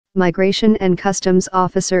Migration and Customs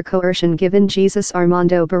Officer coercion given Jesus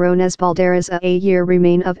Armando Barones Balderas a year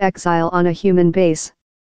remain of exile on a human base.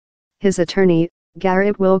 His attorney,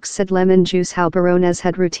 Garrett Wilkes said lemon juice how Barones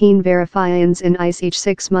had routine verifications in ICE each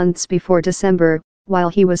 6 months before December, while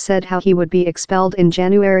he was said how he would be expelled in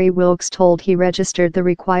January. Wilkes told he registered the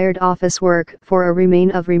required office work for a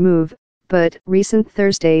remain of remove, but recent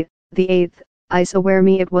Thursday, the 8th, ICE aware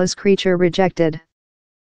me it was creature rejected.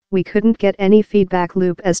 We couldn't get any feedback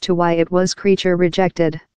loop as to why it was creature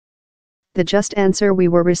rejected. The just answer we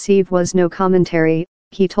were received was no commentary,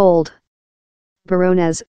 he told.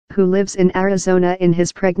 Barones, who lives in Arizona in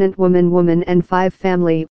his pregnant woman and 5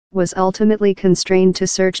 family, was ultimately constrained to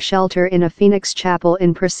search shelter in a Phoenix chapel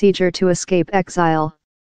in procedure to escape exile.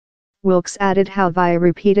 Wilkes added how via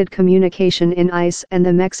repeated communication in ICE and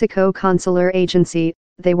the Mexico Consular Agency,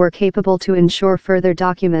 they were capable to ensure further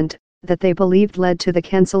document, that they believed led to the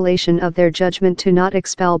cancellation of their judgment to not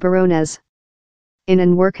expel Barones. In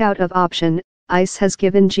an workout of option, ICE has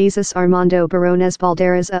given Jesus Armando Barones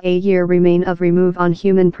Balderas a year remain of remove on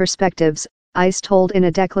human perspectives, ICE told in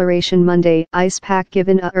a declaration Monday. ICE PAC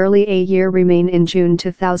given a early a year remain in June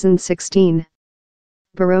 2016.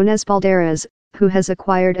 Barones Balderas, who has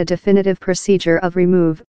acquired a definitive procedure of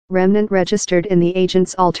remove, remnant registered in the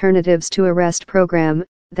agent's Alternatives to Arrest program,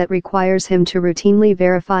 that requires him to routinely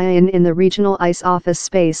verify in the regional ICE office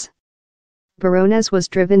space. Barones was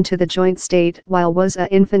driven to the joint state while was an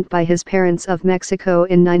infant by his parents of Mexico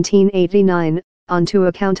in 1989, onto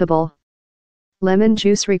accountable. Lemon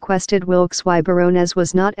Juice requested Wilkes why Barones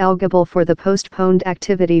was not eligible for the Postponed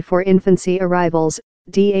Activity for Infancy Arrivals,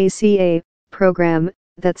 DACA, program,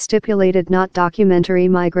 that stipulated not documentary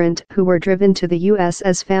migrant who were driven to the U.S.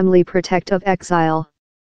 as family protective exile.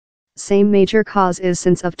 Same major cause is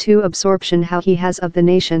sense of to absorption how he has of the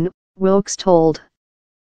nation, Wilkes told.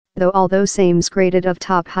 Although Sames graded of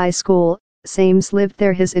top high school, Sames lived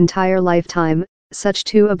there his entire lifetime, such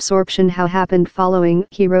to absorption how happened following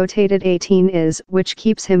he rotated 18 is which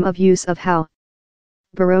keeps him of use of how.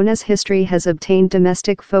 Barones' history has obtained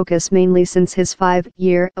domestic focus mainly since his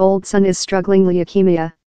 5-year-old son is struggling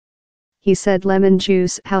leukemia. He said lemon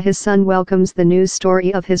juice how his son welcomes the news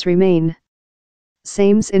story of his remain.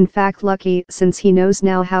 Same's in fact lucky since he knows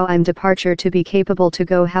now how I'm departure to be capable to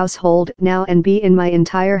go household now and be in my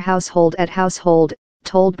entire household at household,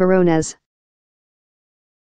 told Barones.